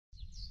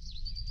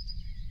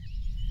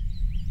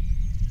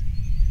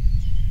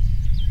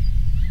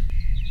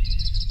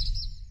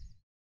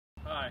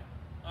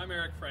I'm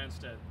Eric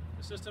Franstead,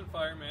 Assistant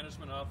Fire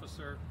Management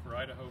Officer for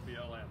Idaho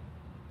BLM.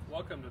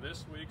 Welcome to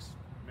this week's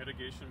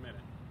Mitigation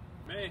Minute.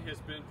 May has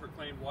been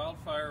proclaimed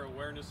Wildfire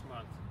Awareness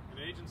Month, and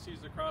agencies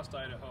across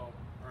Idaho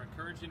are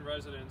encouraging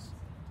residents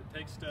to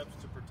take steps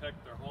to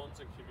protect their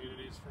homes and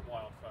communities from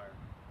wildfire.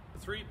 The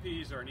 3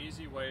 Ps are an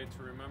easy way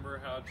to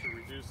remember how to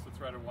reduce the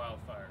threat of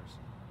wildfires.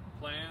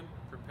 Plan,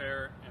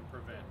 prepare, and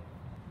prevent.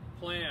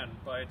 Plan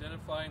by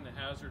identifying the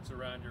hazards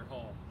around your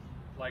home,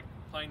 like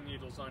pine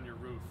needles on your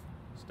roof,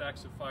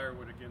 stacks of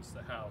firewood against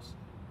the house,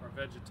 or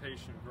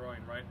vegetation growing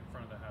right in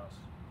front of the house.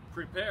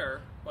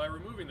 Prepare by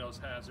removing those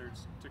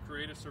hazards to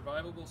create a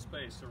survivable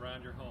space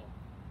around your home.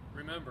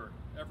 Remember,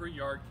 every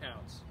yard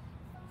counts.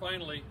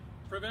 Finally,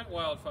 prevent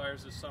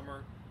wildfires this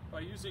summer by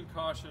using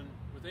caution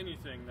with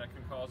anything that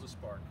can cause a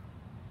spark.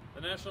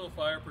 The National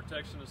Fire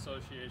Protection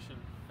Association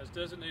has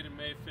designated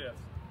May 5th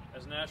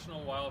as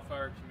National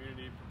Wildfire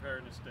Community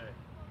Preparedness Day.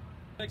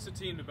 It takes a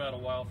team to battle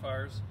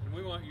wildfires, and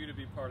we want you to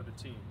be part of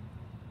the team.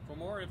 For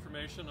more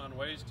information on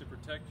ways to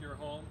protect your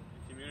home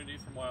and community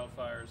from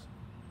wildfires,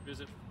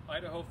 visit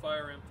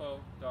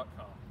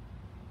idahofireinfo.com.